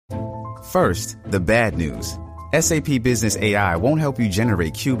First, the bad news. SAP Business AI won't help you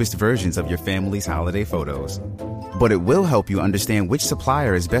generate cubist versions of your family's holiday photos. But it will help you understand which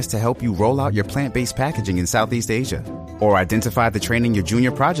supplier is best to help you roll out your plant-based packaging in Southeast Asia, or identify the training your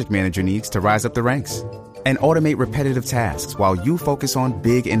junior project manager needs to rise up the ranks, and automate repetitive tasks while you focus on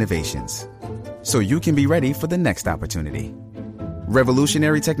big innovations, so you can be ready for the next opportunity.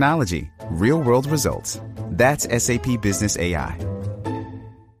 Revolutionary technology, real-world results. That's SAP Business AI.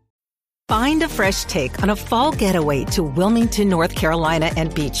 Find a fresh take on a fall getaway to Wilmington, North Carolina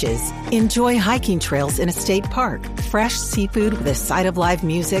and beaches. Enjoy hiking trails in a state park, fresh seafood with a side of live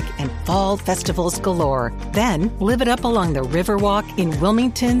music, and fall festivals galore. Then live it up along the Riverwalk in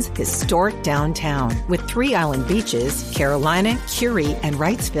Wilmington's historic downtown. With 3 island beaches, Carolina, Curie, and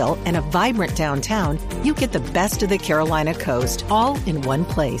Wrightsville, and a vibrant downtown, you get the best of the Carolina coast, all in one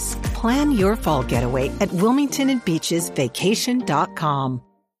place. Plan your fall getaway at WilmingtonandBeachesVacation.com.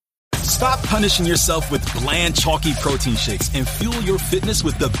 Stop punishing yourself with bland, chalky protein shakes and fuel your fitness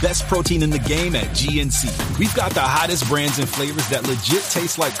with the best protein in the game at GNC. We've got the hottest brands and flavors that legit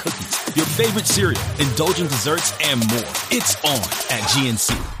taste like cookies, your favorite cereal, indulgent desserts, and more. It's on at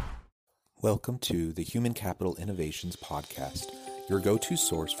GNC. Welcome to the Human Capital Innovations Podcast, your go-to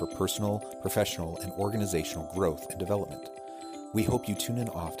source for personal, professional, and organizational growth and development. We hope you tune in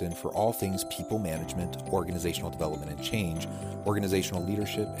often for all things people management, organizational development and change, organizational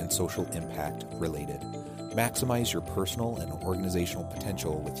leadership, and social impact related. Maximize your personal and organizational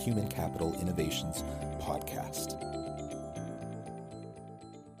potential with Human Capital Innovations Podcast.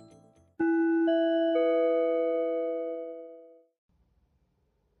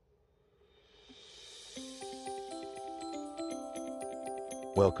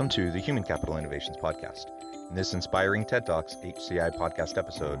 Welcome to the Human Capital Innovations Podcast. In this inspiring TED Talks HCI podcast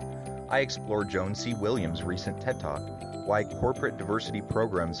episode, I explore Joan C. Williams' recent TED Talk, Why Corporate Diversity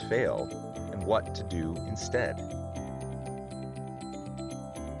Programs Fail and What to Do Instead.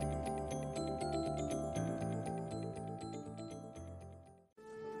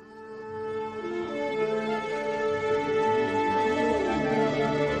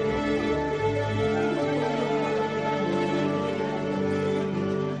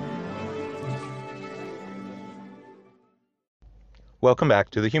 Welcome back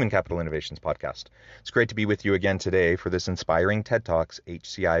to the Human Capital Innovations Podcast. It's great to be with you again today for this inspiring TED Talks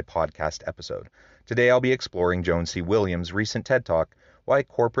HCI podcast episode. Today I'll be exploring Joan C. Williams' recent TED Talk, Why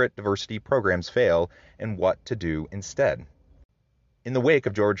Corporate Diversity Programs Fail and What to Do Instead. In the wake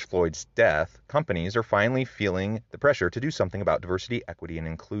of George Floyd's death, companies are finally feeling the pressure to do something about diversity, equity, and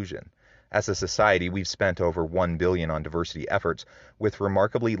inclusion. As a society, we've spent over $1 billion on diversity efforts with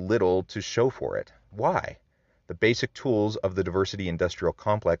remarkably little to show for it. Why? The basic tools of the diversity industrial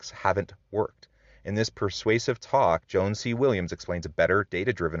complex haven't worked. In this persuasive talk, Joan C. Williams explains a better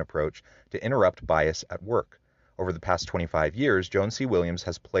data-driven approach to interrupt bias at work. Over the past 25 years, Joan C. Williams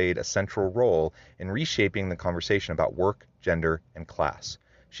has played a central role in reshaping the conversation about work, gender, and class.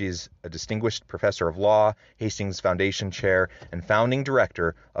 She's a distinguished professor of law, Hastings Foundation chair, and founding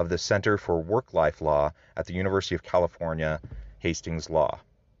director of the Center for Work-Life Law at the University of California, Hastings Law.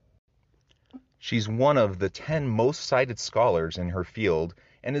 She's one of the 10 most cited scholars in her field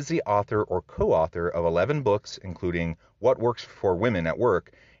and is the author or co-author of 11 books, including What Works for Women at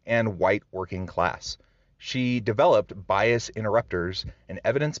Work and White Working Class. She developed bias interrupters, an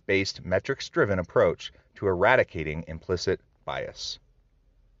evidence-based, metrics-driven approach to eradicating implicit bias.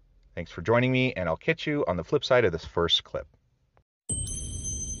 Thanks for joining me, and I'll catch you on the flip side of this first clip.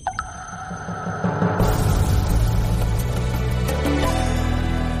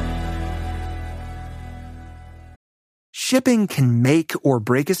 Shipping can make or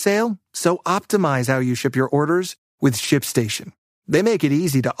break a sale, so optimize how you ship your orders with ShipStation. They make it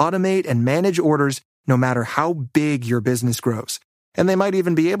easy to automate and manage orders no matter how big your business grows. And they might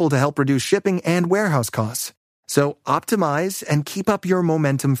even be able to help reduce shipping and warehouse costs. So optimize and keep up your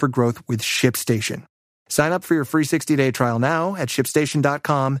momentum for growth with ShipStation. Sign up for your free 60-day trial now at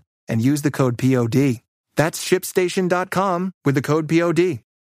ShipStation.com and use the code POD. That's ShipStation.com with the code POD.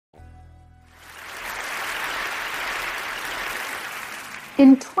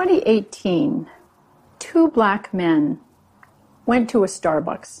 In 2018, 2 black men went to a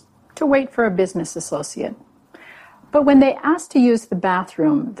Starbucks to wait for a business associate. But when they asked to use the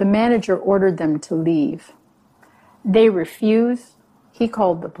bathroom, the manager ordered them to leave. They refused, he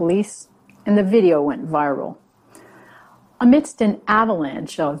called the police, and the video went viral. Amidst an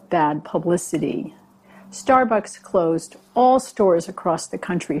avalanche of bad publicity, Starbucks closed all stores across the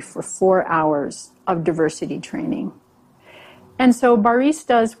country for 4 hours of diversity training. And so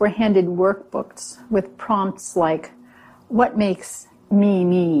baristas were handed workbooks with prompts like, what makes me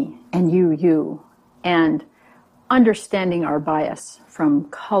me and you, and understanding our bias from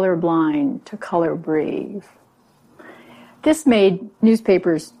colorblind to color brave. This made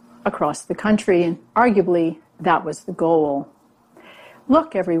newspapers across the country, and arguably that was the goal.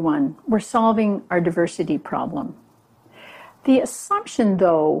 Look, everyone, we're solving our diversity problem. The assumption,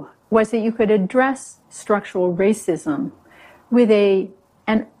 though, was that you could address structural racism with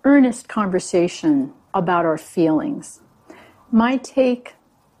an earnest conversation about our feelings. My take,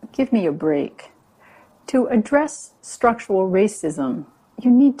 give me a break. To address structural racism,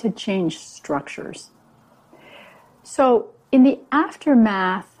 you need to change structures. So, in the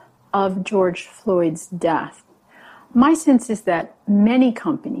aftermath of George Floyd's death, my sense is that many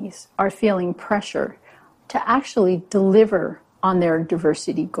companies are feeling pressure to actually deliver on their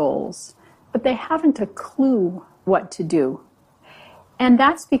diversity goals, but they haven't a clue what to do. And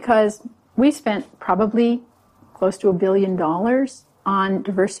that's because we spent probably close to $1 billion on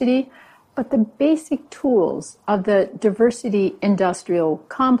diversity, but the basic tools of the diversity industrial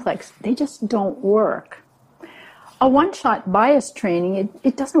complex, they just don't work. A one-shot bias training,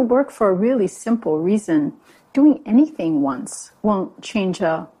 it doesn't work for a really simple reason. Doing anything once won't change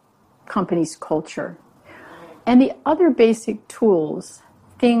a company's culture. And the other basic tools,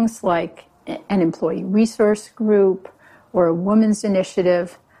 things like an employee resource group or a women's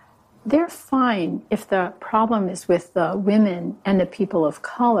initiative, they're fine if the problem is with the women and the people of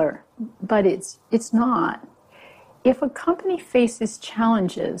color, but it's not. If a company faces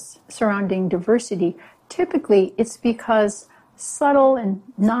challenges surrounding diversity, typically it's because subtle and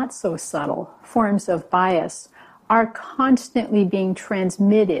not so subtle forms of bias are constantly being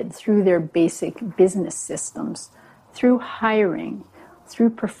transmitted through their basic business systems, through hiring, through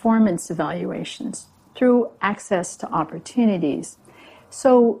performance evaluations, through access to opportunities.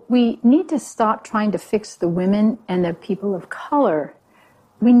 So we need to stop trying to fix the women and the people of color.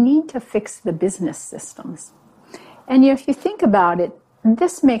 We need to fix the business systems. And if you think about it,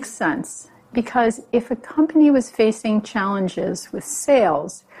 this makes sense, because if a company was facing challenges with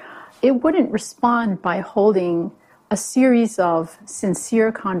sales, it wouldn't respond by holding a series of sincere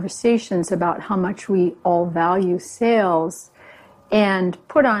conversations about how much we all value sales and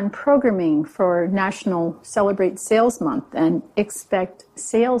put on programming for National Celebrate Sales Month and expect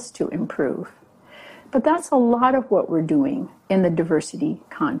sales to improve. But that's a lot of what we're doing in the diversity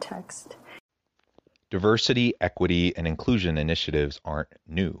context. Diversity, equity, and inclusion initiatives aren't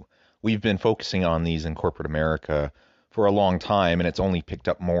new. We've been focusing on these in corporate America for a long time, and it's only picked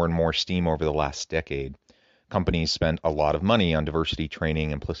up more and more steam over the last decade. Companies spend a lot of money on diversity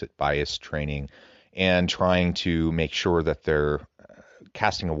training, implicit bias training, and trying to make sure that they're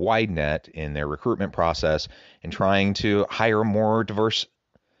casting a wide net in their recruitment process and trying to hire more diverse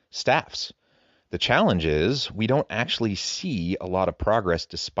staffs. The challenge is we don't actually see a lot of progress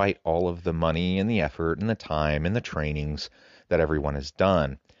despite all of the money and the effort and the time and the trainings that everyone has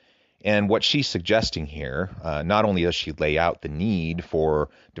done. And what she's suggesting here, not only does she lay out the need for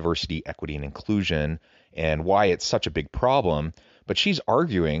diversity, equity, and inclusion and why it's such a big problem, but she's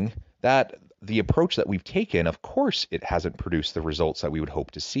arguing that the approach that we've taken, of course, it hasn't produced the results that we would hope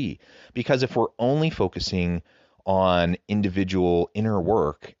to see. Because if we're only focusing on individual inner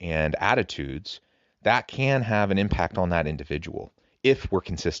work and attitudes, that can have an impact on that individual if we're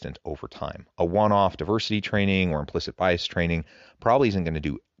consistent over time. A one-off diversity training or implicit bias training probably isn't going to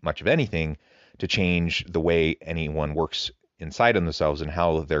do much of anything to change the way anyone works inside of themselves and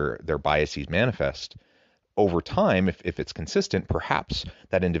how their biases manifest. Over time, if it's consistent, perhaps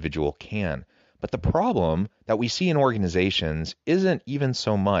that individual can. But the problem that we see in organizations isn't even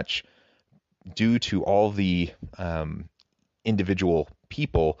so much due to all the individual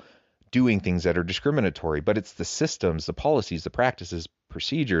people doing things that are discriminatory, but it's the systems, the policies, the practices,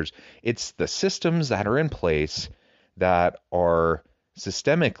 procedures. It's the systems that are in place that are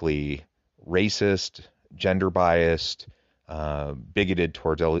systemically racist, gender biased, bigoted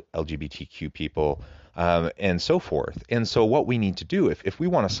towards LGBTQ people, and so forth. And so what we need to do, if we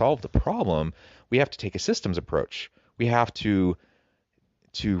want to solve the problem, we have to take a systems approach. We have to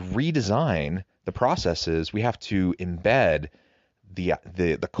redesign the processes. We have to embed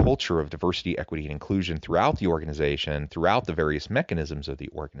the culture of diversity, equity, and inclusion throughout the organization, throughout the various mechanisms of the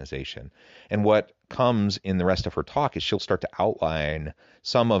organization. And what comes in the rest of her talk is she'll start to outline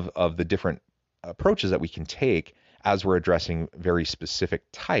some of the different approaches that we can take as we're addressing very specific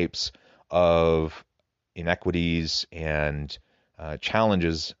types of inequities and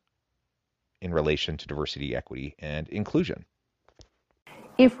challenges in relation to diversity, equity, and inclusion.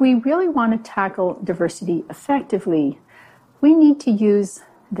 If we really want to tackle diversity effectively, we need to use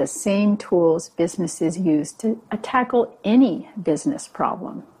the same tools businesses use to tackle any business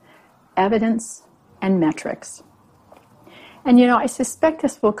problem. evidence and metrics. And I suspect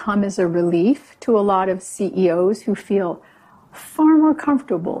this will come as a relief to a lot of CEOs who feel far more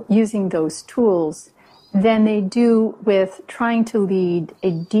comfortable using those tools than they do with trying to lead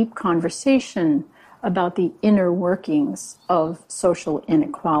a deep conversation about the inner workings of social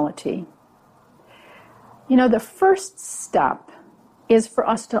inequality. The first step is for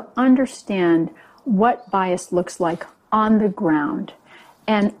us to understand what bias looks like on the ground.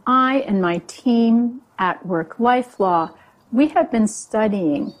 And I and my team at Work-Life Law, we have been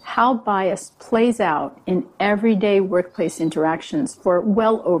studying how bias plays out in everyday workplace interactions for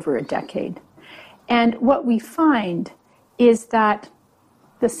well over a decade. And what we find is that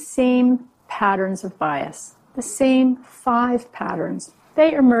the same patterns of bias, the same 5 patterns,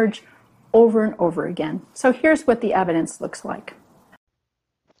 they emerge over and over again. So here's what the evidence looks like.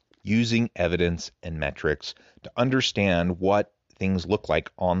 Using evidence and metrics to understand what things look like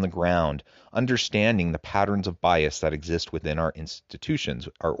on the ground, understanding the patterns of bias that exist within our institutions,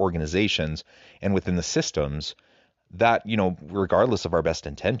 our organizations, and within the systems that, regardless of our best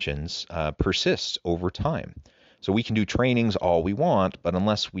intentions, persists over time. So we can do trainings all we want, but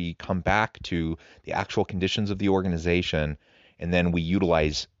unless we come back to the actual conditions of the organization and then we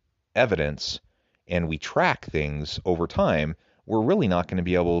utilize evidence and we track things over time, we're really not going to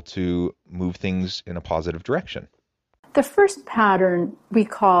be able to move things in a positive direction. The first pattern we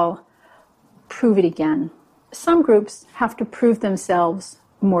call prove it again. Some groups have to prove themselves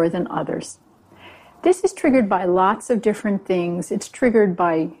more than others. This is triggered by lots of different things. It's triggered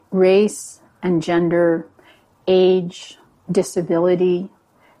by race and gender, age, disability,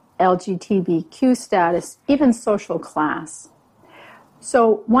 LGBTQ status, even social class.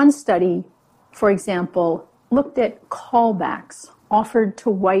 So one study, for example, looked at callbacks offered to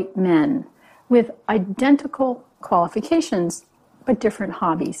white men with identical qualifications but different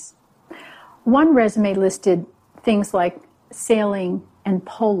hobbies. One resume listed things like sailing and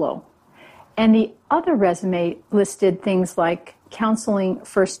polo, and the other resume listed things like counseling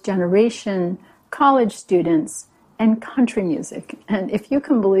first-generation college students and country music. And if you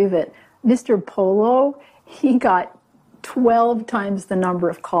can believe it, Mr. Polo, he got 12 times the number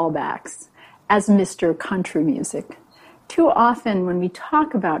of callbacks as Mr. Country Music. Too often when we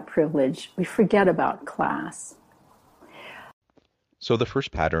talk about privilege, we forget about class. So the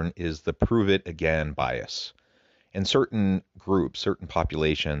first pattern is the prove it again bias. And certain groups, certain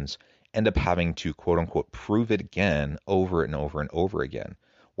populations end up having to quote unquote prove it again over and over and over again,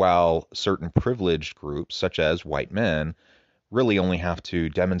 while certain privileged groups, such as white men, really only have to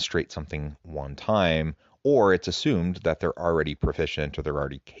demonstrate something one time, or it's assumed that they're already proficient or they're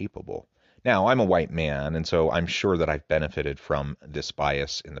already capable. Now, I'm a white man, and so I'm sure that I've benefited from this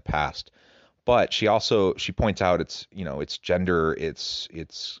bias in the past. But she points out it's gender, it's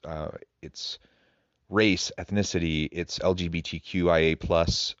race, ethnicity, it's LGBTQIA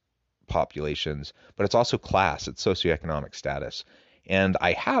plus populations, but it's also class, it's socioeconomic status. And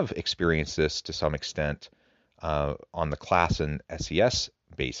I have experienced this to some extent on the class and SES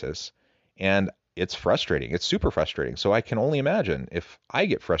basis, and it's frustrating. It's super frustrating. So I can only imagine if I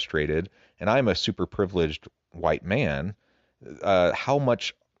get frustrated and I'm a super privileged white man, how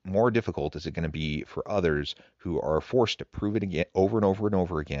much more difficult is it going to be for others who are forced to prove it again over and over and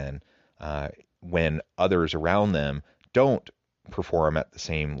over again when others around them don't perform at the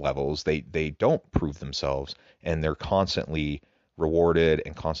same levels. They don't prove themselves, and they're constantly rewarded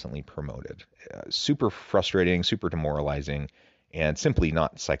and constantly promoted. Super frustrating, super demoralizing, and simply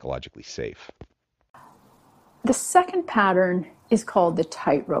not psychologically safe. The second pattern is called the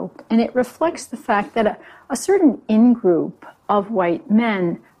tightrope, and it reflects the fact that a certain in-group of white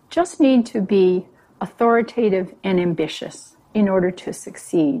men just need to be authoritative and ambitious in order to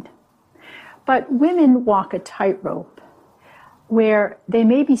succeed. But women walk a tightrope where they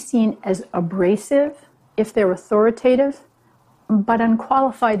may be seen as abrasive if they're authoritative, but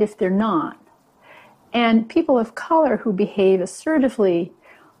unqualified if they're not. And people of color who behave assertively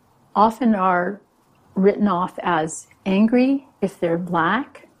often are written off as angry if they're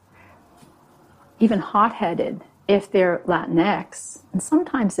Black, even hot-headed if they're Latinx, and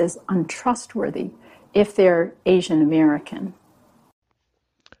sometimes as untrustworthy if they're Asian American.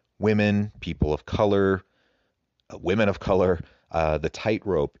 Women, people of color, women of color, the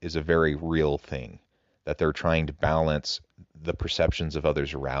tightrope is a very real thing, that they're trying to balance the perceptions of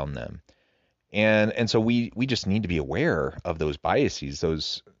others around them. And so we just need to be aware of those biases,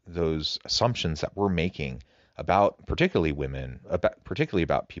 those assumptions that we're making about particularly women, particularly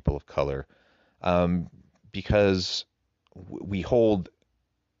about people of color, because we hold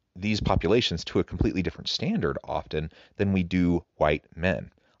these populations to a completely different standard often than we do white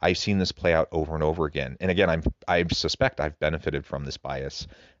men. I've seen this play out over and over again. And again, I suspect I've benefited from this bias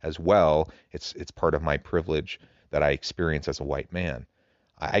as well. It's part of my privilege that I experience as a white man.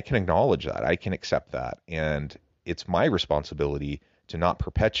 I can acknowledge that. I can accept that. And it's my responsibility to not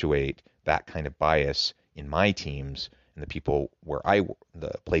perpetuate that kind of bias in my teams and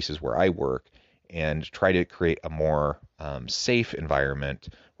the places where I work, and try to create a more safe environment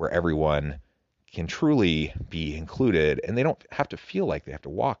where everyone can truly be included, and they don't have to feel like they have to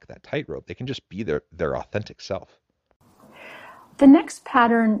walk that tightrope. They can just be their authentic self. The next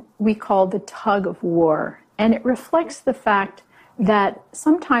pattern we call the tug of war, and it reflects the fact that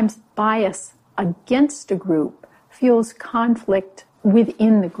sometimes bias against a group fuels conflict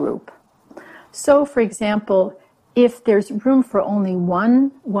within the group. So, for example, if there's room for only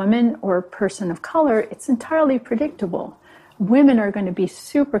one woman or person of color, it's entirely predictable. Women are going to be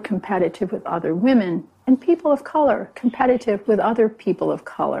super competitive with other women, and people of color competitive with other people of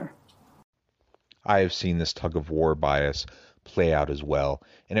color. I have seen this tug of war bias play out as well,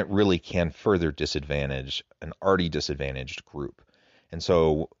 and it really can further disadvantage an already disadvantaged group. And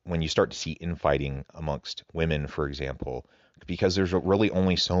so when you start to see infighting amongst women, for example, because there's really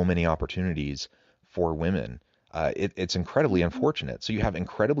only so many opportunities for women, it's incredibly unfortunate. So you have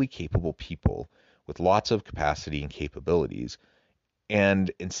incredibly capable people with lots of capacity and capabilities,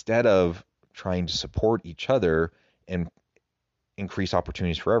 and instead of trying to support each other and increase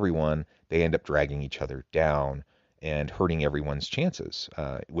opportunities for everyone, they end up dragging each other down and hurting everyone's chances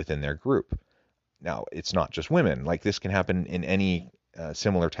within their group. Now, it's not just women. Like, this can happen in any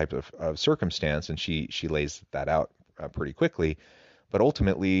similar type of circumstance, and she lays that out pretty quickly. But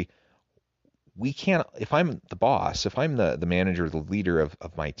ultimately, we can't, if I'm the boss, if I'm the manager, the leader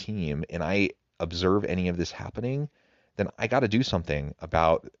of my team, and I observe any of this happening, then I got to do something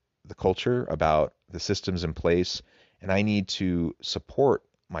about the culture, about the systems in place, and I need to support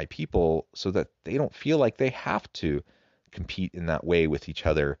my people so that they don't feel like they have to compete in that way with each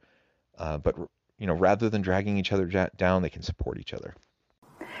other, but rather than dragging each other down, they can support each other.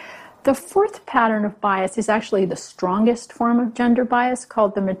 The fourth pattern of bias is actually the strongest form of gender bias,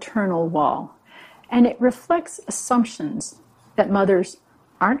 called the maternal wall. And it reflects assumptions that mothers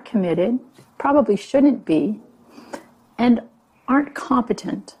aren't committed, probably shouldn't be, and aren't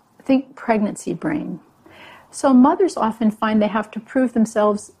competent. Think pregnancy brain. So mothers often find they have to prove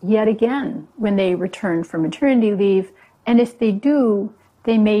themselves yet again when they return from maternity leave, and if they do,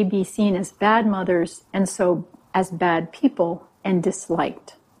 they may be seen as bad mothers and so as bad people and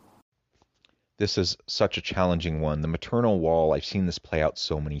disliked. This is such a challenging one. The maternal wall, I've seen this play out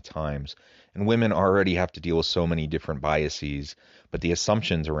so many times, and women already have to deal with so many different biases, but the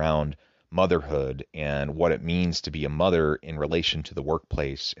assumptions around motherhood and what it means to be a mother in relation to the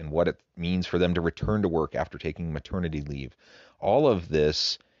workplace and what it means for them to return to work after taking maternity leave, all of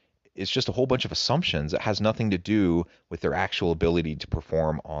this is just a whole bunch of assumptions that has nothing to do with their actual ability to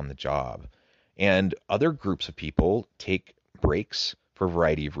perform on the job. And other groups of people take breaks for a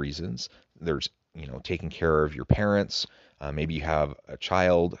variety of reasons. There's, taking care of your parents. Maybe you have a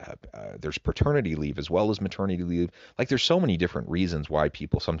child. There's paternity leave as well as maternity leave. Like, there's so many different reasons why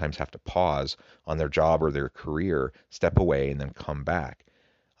people sometimes have to pause on their job or their career, step away, and then come back.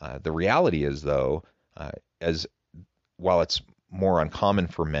 The reality is, though, while it's more uncommon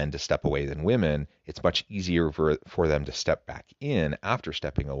for men to step away than women, it's much easier for them to step back in after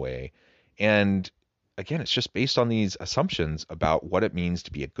stepping away. And again, it's just based on these assumptions about what it means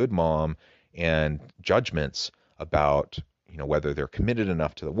to be a good mom and judgments about, whether they're committed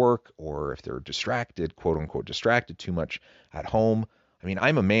enough to the work or if they're distracted, quote unquote, distracted too much at home. I mean,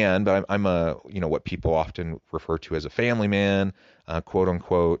 I'm a man, but I'm a, what people often refer to as a family man, quote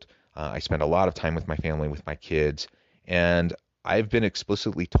unquote. I spend a lot of time with my family, with my kids, and I've been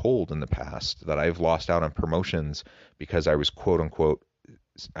explicitly told in the past that I've lost out on promotions because I was, quote unquote,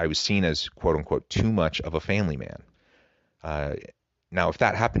 I was seen as, quote unquote, too much of a family man. Now, if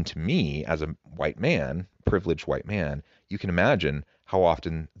that happened to me as a white man, privileged white man, you can imagine how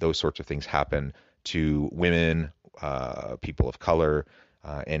often those sorts of things happen to women, people of color,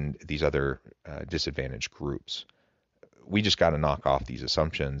 and these other disadvantaged groups. We just got to knock off these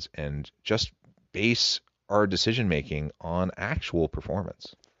assumptions and just base our decision making on actual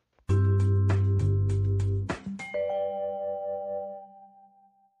performance.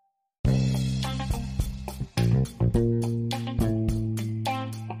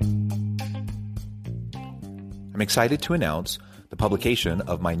 I'm excited to announce the publication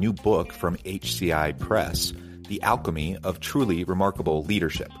of my new book from HCI Press, The Alchemy of Truly Remarkable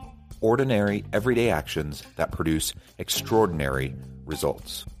Leadership: Ordinary, Everyday Actions That Produce Extraordinary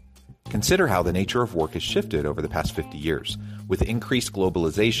Results. Consider how the nature of work has shifted over the past 50 years. With increased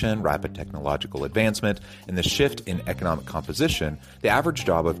globalization, rapid technological advancement, and the shift in economic composition, the average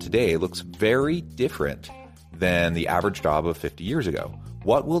job of today looks very different than the average job of 50 years ago.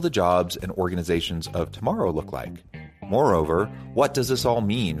 What will the jobs and organizations of tomorrow look like? Moreover, what does this all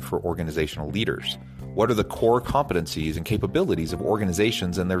mean for organizational leaders? What are the core competencies and capabilities of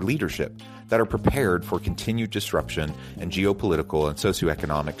organizations and their leadership that are prepared for continued disruption and geopolitical and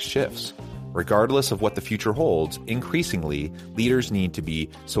socioeconomic shifts? Regardless of what the future holds, increasingly, leaders need to be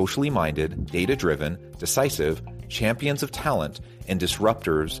socially minded, data-driven, decisive, champions of talent, and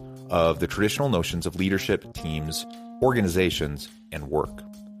disruptors of the traditional notions of leadership, teams, organizations, and work.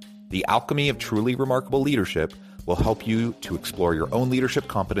 The alchemy of truly remarkable leadership will help you to explore your own leadership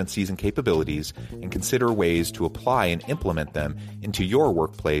competencies and capabilities and consider ways to apply and implement them into your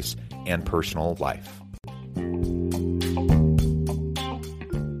workplace and personal life.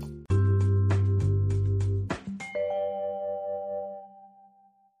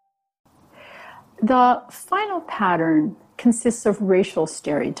 The final pattern consists of racial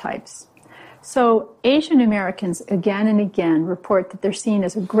stereotypes. So Asian Americans again and again report that they're seen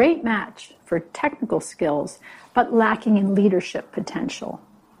as a great match for technical skills, but lacking in leadership potential.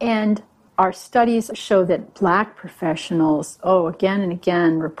 And our studies show that Black professionals, again and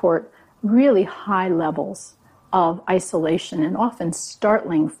again, report really high levels of isolation and often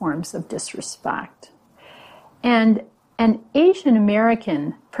startling forms of disrespect. And an Asian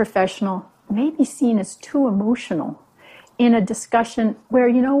American professional may be seen as too emotional in a discussion where,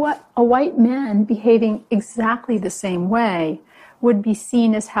 a white man behaving exactly the same way would be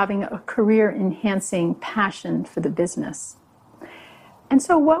seen as having a career-enhancing passion for the business. And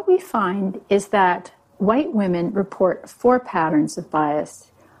so what we find is that white women report 4 patterns of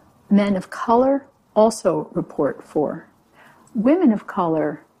bias. Men of color also report 4. Women of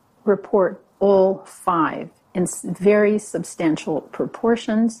color report all 5 in very substantial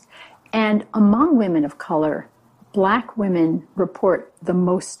proportions. And among women of color, Black women report the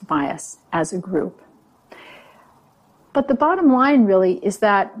most bias as a group. But the bottom line really is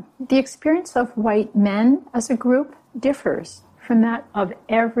that the experience of white men as a group differs from that of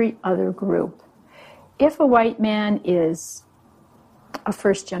every other group. If a white man is a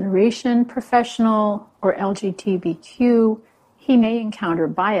first-generation professional or LGBTQ, he may encounter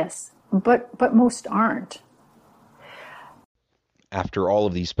bias, but most aren't. After all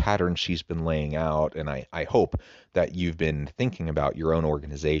of these patterns she's been laying out, and I hope that you've been thinking about your own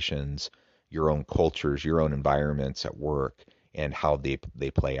organizations, your own cultures, your own environments at work, and how they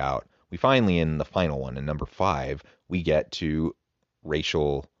play out. We finally, in the final one, in number 5, we get to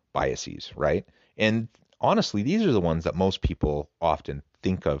racial biases, right? And honestly, these are the ones that most people often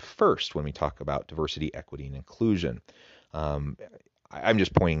think of first when we talk about diversity, equity, and inclusion. I'm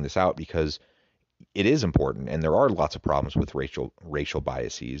just pointing this out because it is important, and there are lots of problems with racial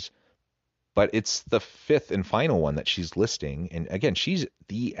biases, but it's the 5th and final one that she's listing. And again, she's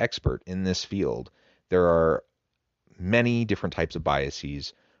the expert in this field. There are many different types of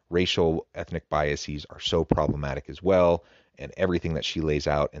biases. Racial, ethnic biases are so problematic as well, and everything that she lays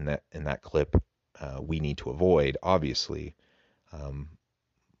out in that clip, we need to avoid, obviously.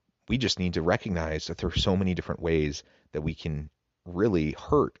 We just need to recognize that there are so many different ways that we can really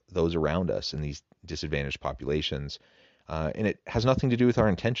hurt those around us in these disadvantaged populations. And it has nothing to do with our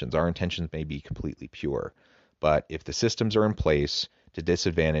intentions. Our intentions may be completely pure. But if the systems are in place to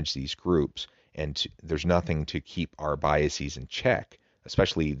disadvantage these groups, and there's nothing to keep our biases in check,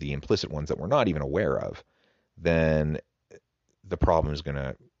 especially the implicit ones that we're not even aware of, then the problem is going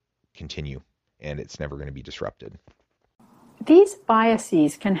to continue, and it's never going to be disrupted. These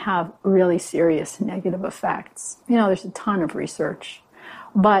biases can have really serious negative effects. There's a ton of research.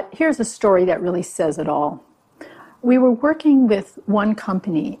 But here's a story that really says it all. We were working with one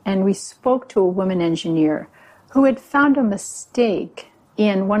company, and we spoke to a woman engineer who had found a mistake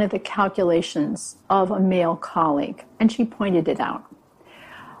in one of the calculations of a male colleague, and she pointed it out.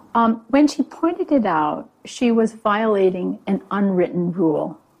 When she pointed it out, she was violating an unwritten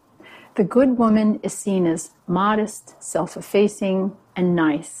rule. The good woman is seen as modest, self-effacing, and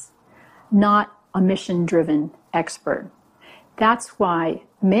nice, not a mission-driven expert. That's why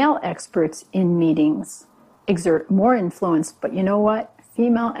male experts in meetings exert more influence, but you know what?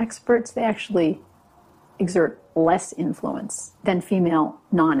 Female experts, they actually exert less influence than female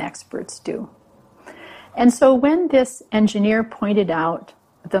non-experts do. And so when this engineer pointed out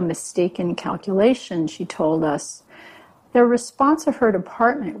the mistaken calculation, she told us, the response of her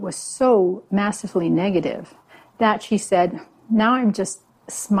department was so massively negative that she said, now I'm just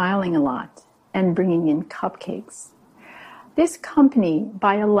smiling a lot and bringing in cupcakes. This company,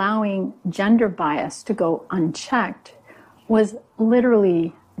 by allowing gender bias to go unchecked, was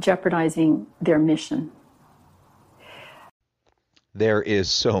literally jeopardizing their mission. There is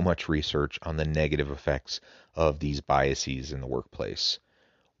so much research on the negative effects of these biases in the workplace.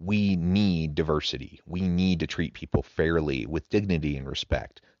 We need diversity. We need to treat people fairly with dignity and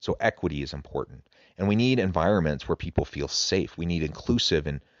respect. So equity is important. And we need environments where people feel safe. We need inclusive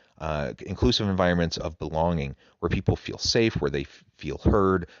environments of belonging, where people feel safe, where they feel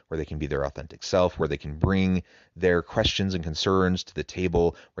heard, where they can be their authentic self, where they can bring their questions and concerns to the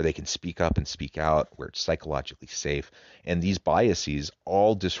table, where they can speak up and speak out, where it's psychologically safe. And these biases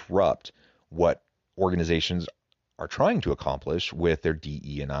all disrupt what organizations are trying to accomplish with their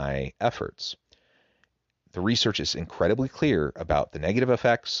DE&I efforts. The research is incredibly clear about the negative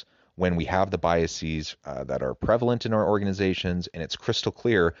effects when we have the biases that are prevalent in our organizations, and it's crystal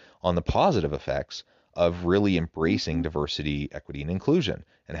clear on the positive effects of really embracing diversity, equity, and inclusion,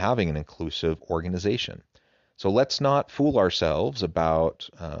 and having an inclusive organization. So let's not fool ourselves about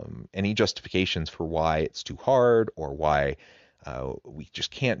any justifications for why it's too hard, or why we just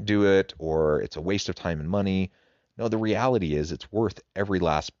can't do it, or it's a waste of time and money. No, the reality is it's worth every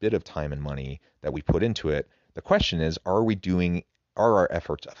last bit of time and money that we put into it. The question is, are our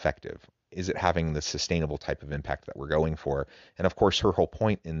efforts effective? Is it having the sustainable type of impact that we're going for? And of course, her whole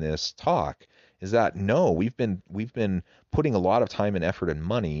point in this talk is that no, we've been putting a lot of time and effort and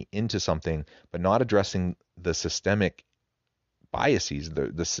money into something, but not addressing the systemic biases,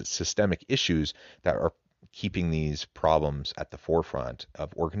 the systemic issues that are keeping these problems at the forefront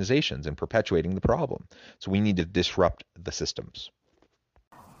of organizations and perpetuating the problem. So we need to disrupt the systems.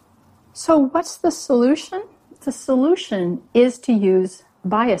 So what's the solution? The solution is to use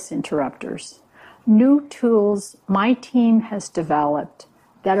bias interrupters, new tools my team has developed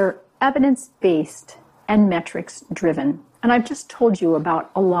that are evidence-based and metrics-driven. And I've just told you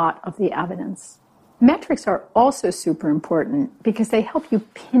about a lot of the evidence. Metrics are also super important because they help you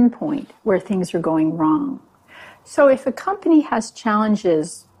pinpoint where things are going wrong. So if a company has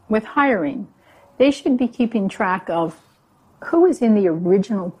challenges with hiring, they should be keeping track of who is in the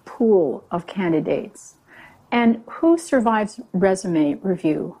original pool of candidates, and who survives resume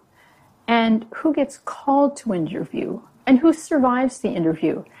review, and who gets called to interview, and who survives the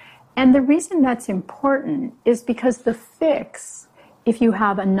interview. And the reason that's important is because the fix, if you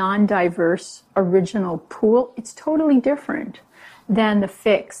have a non-diverse original pool, it's totally different than the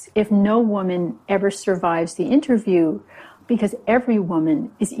fix if no woman ever survives the interview, because every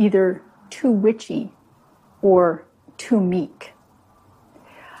woman is either too witchy or too meek.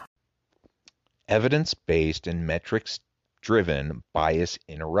 Evidence-based and metrics-driven bias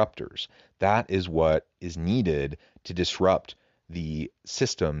interrupters. That is what is needed to disrupt the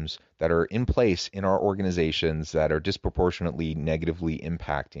systems that are in place in our organizations that are disproportionately negatively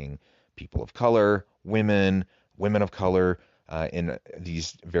impacting people of color, women of color, in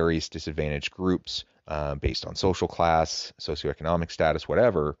these various disadvantaged groups based on social class, socioeconomic status,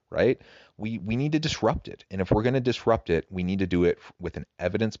 whatever, right? We need to disrupt it. And if we're going to disrupt it, we need to do it with an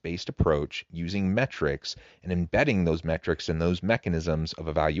evidence-based approach using metrics and embedding those metrics and those mechanisms of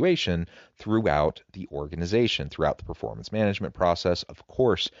evaluation throughout the organization, throughout the performance management process, of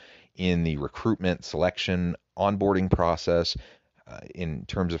course, in the recruitment, selection, onboarding process, in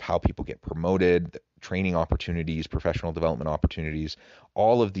terms of how people get promoted, training opportunities, professional development opportunities,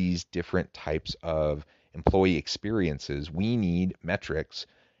 all of these different types of employee experiences. We need metrics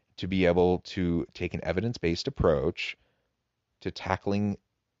to be able to take an evidence-based approach to tackling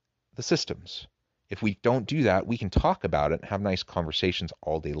the systems. If we don't do that, we can talk about it and have nice conversations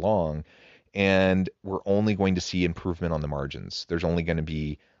all day long, and we're only going to see improvement on the margins. There's only going to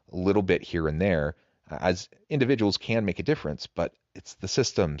be a little bit here and there. As individuals can make a difference, but it's the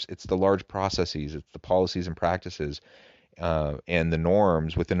systems, it's the large processes, it's the policies and practices, and the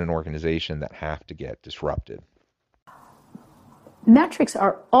norms within an organization that have to get disrupted. Metrics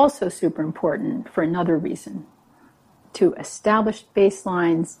are also super important for another reason: to establish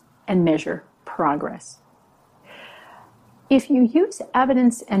baselines and measure progress. If you use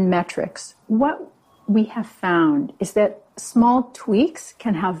evidence and metrics, what we have found is that small tweaks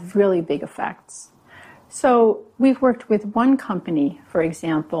can have really big effects. So we've worked with one company, for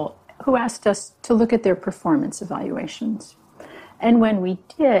example, who asked us to look at their performance evaluations. And when we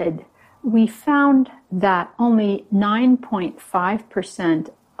did, we found that only 9.5%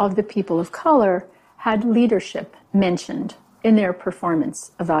 of the people of color had leadership mentioned in their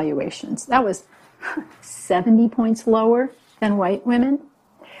performance evaluations. That was 70 points lower than white women.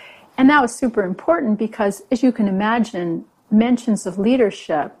 And that was super important because, as you can imagine, mentions of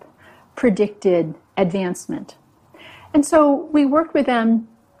leadership predicted advancement. And so we worked with them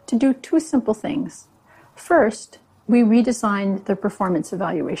to do two simple things. First, we redesigned the performance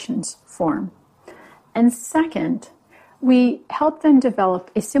evaluations form. And second, we helped them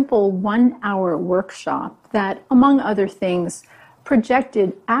develop a simple 1-hour workshop that, among other things,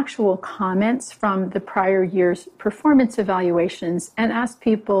 projected actual comments from the prior year's performance evaluations and asked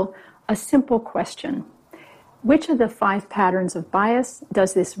people a simple question. Which of the 5 patterns of bias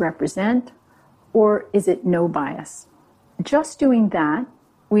does this represent, or is it no bias? Just doing that,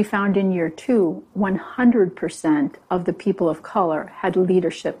 we found in year 2, 100% of the people of color had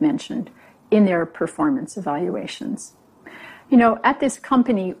leadership mentioned in their performance evaluations. You know, at this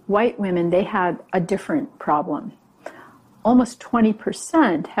company, white women, they had a different problem. Almost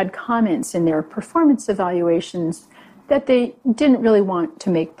 20% had comments in their performance evaluations that they didn't really want to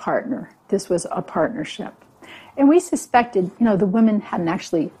make partner. This was a partnership. And we suspected, you know, the women hadn't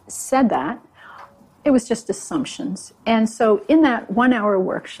actually said that. It was just assumptions. And so in that 1-hour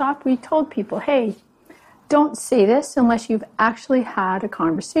workshop, we told people, hey, don't say this unless you've actually had a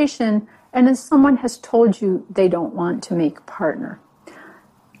conversation and then someone has told you they don't want to make partner.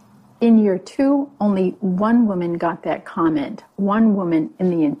 In year 2, only 1 woman got that comment, 1 woman in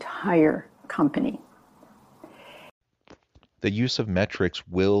the entire company. The use of metrics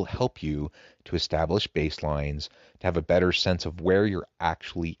will help you to establish baselines, to have a better sense of where you're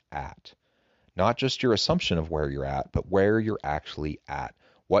actually at. Not just your assumption of where you're at, but where you're actually at.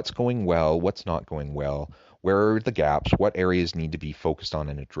 What's going well, what's not going well, where are the gaps, what areas need to be focused on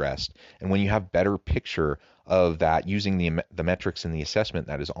and addressed. And when you have better picture of that using the metrics in the assessment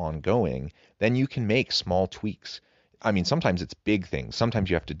that is ongoing, then you can make small tweaks. I mean, sometimes it's big things. Sometimes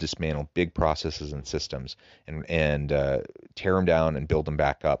you have to dismantle big processes and systems and tear them down and build them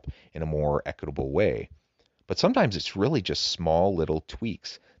back up in a more equitable way. But sometimes it's really just small little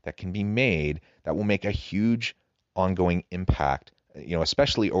tweaks that can be made that will make a huge ongoing impact, you know,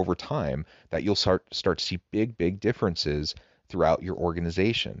 especially over time, that you'll start to see big differences throughout your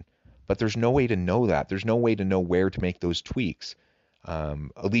organization. But there's no way to know that. There's no way to know where to make those tweaks,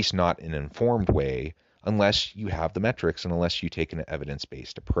 at least not in an informed way, unless you have the metrics and unless you take an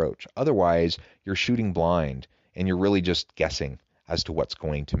evidence-based approach. Otherwise, you're shooting blind and you're really just guessing as to what's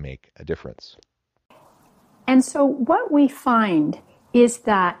going to make a difference. And so what we find is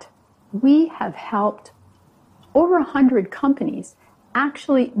that we have helped over 100 companies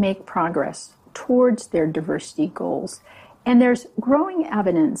actually make progress towards their diversity goals. And there's growing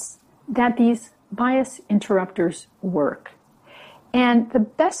evidence that these bias interrupters work. And the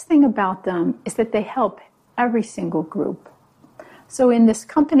best thing about them is that they help every single group. So in this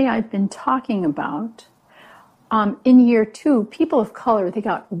company I've been talking about, in year 2, people of color, they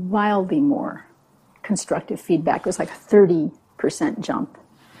got wildly more constructive feedback. It was like a 30% jump.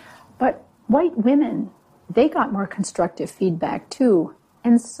 But white women, they got more constructive feedback too,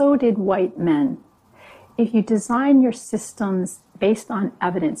 and so did white men. If you design your systems based on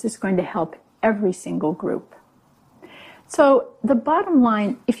evidence, it's going to help every single group. So the bottom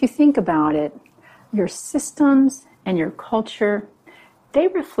line, if you think about it, your systems and your culture, they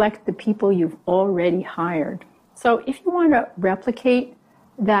reflect the people you've already hired. So if you want to replicate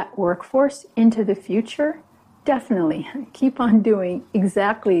that workforce into the future, definitely keep on doing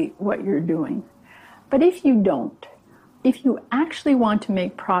exactly what you're doing. But if you don't, if you actually want to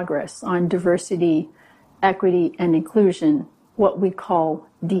make progress on diversity, equity, and inclusion, what we call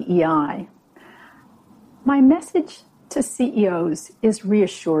DEI, my message to CEOs is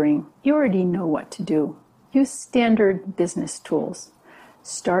reassuring. You already know what to do. Use standard business tools.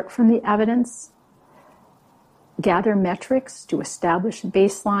 Start from the evidence. Gather metrics to establish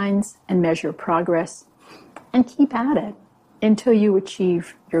baselines and measure progress. And keep at it until you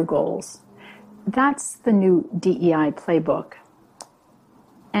achieve your goals. That's the new DEI playbook.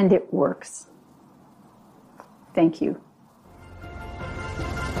 And it works. Thank you.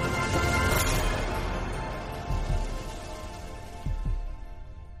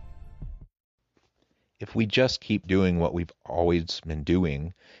 If we just keep doing what we've always been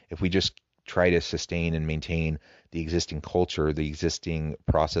doing, if we just try to sustain and maintain the existing culture, the existing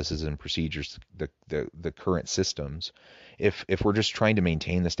processes and procedures, the current systems, if we're just trying to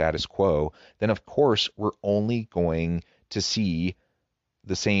maintain the status quo, then of course we're only going to see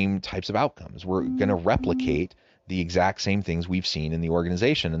the same types of outcomes. We're going to replicate the exact same things we've seen in the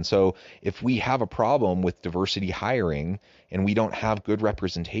organization. And so if we have a problem with diversity hiring and we don't have good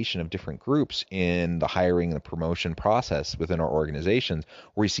representation of different groups in the hiring and the promotion process within our organizations,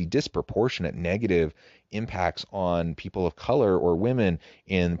 where we see disproportionate negative impacts on people of color or women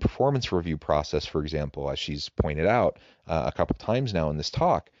in the performance review process, for example, as she's pointed out a couple times now in this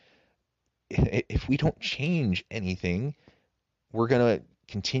talk, if we don't change anything, we're going to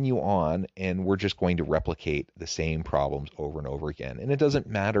continue on and we're just going to replicate the same problems over and over again. And it doesn't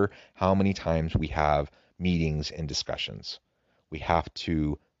matter how many times we have meetings and discussions. We have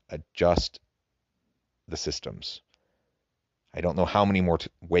to adjust the systems. I don't know how many more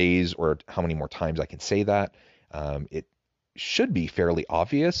ways or how many more times I can say that. It should be fairly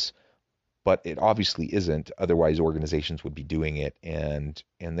obvious, but it obviously isn't. Otherwise, organizations would be doing it, and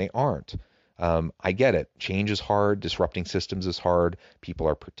they aren't. I get it. Change is hard. Disrupting systems is hard. People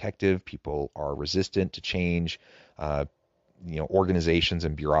are protective. People are resistant to change. Organizations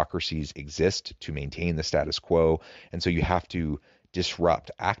and bureaucracies exist to maintain the status quo, and so you have to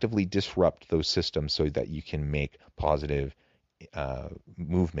actively disrupt those systems so that you can make positive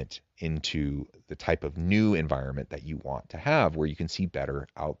movement into the type of new environment that you want to have, where you can see better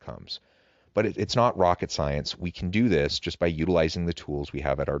outcomes. But it's not rocket science. We can do this just by utilizing the tools we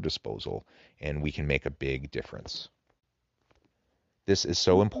have at our disposal, and we can make a big difference. This is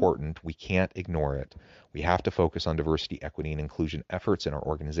so important, we can't ignore it. We have to focus on diversity, equity, and inclusion efforts in our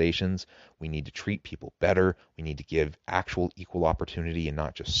organizations. We need to treat people better. We need to give actual equal opportunity and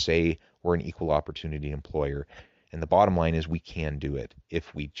not just say we're an equal opportunity employer. And the bottom line is we can do it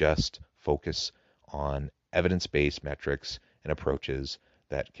if we just focus on evidence-based metrics and approaches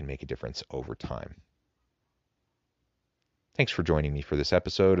that can make a difference over time. Thanks for joining me for this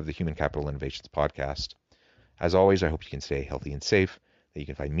episode of the Human Capital Innovations Podcast. As always, I hope you can stay healthy and safe, that you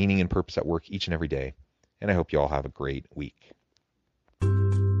can find meaning and purpose at work each and every day, and I hope you all have a great week.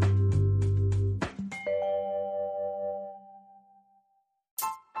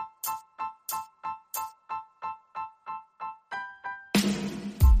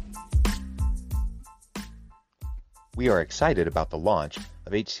 We are excited about the launch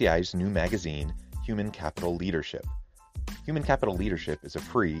of HCI's new magazine, Human Capital Leadership. Human Capital Leadership is a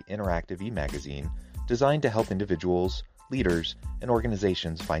free, interactive e-magazine designed to help individuals, leaders, and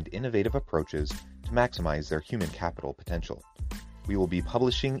organizations find innovative approaches to maximize their human capital potential. We will be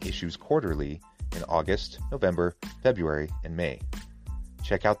publishing issues quarterly in August, November, February, and May.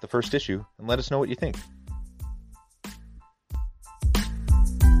 Check out the first issue and let us know what you think.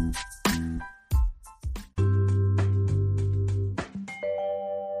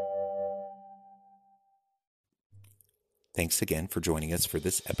 Thanks again for joining us for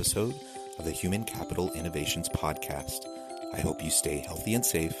this episode of the Human Capital Innovations Podcast. I hope you stay healthy and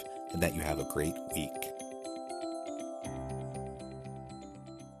safe and that you have a great week.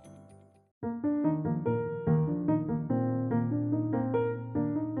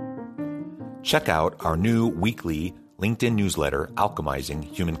 Check out our new weekly LinkedIn newsletter, Alchemizing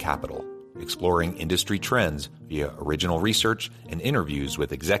Human Capital, exploring industry trends via original research and interviews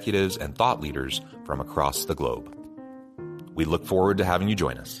with executives and thought leaders from across the globe. We look forward to having you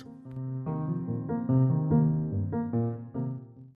join us.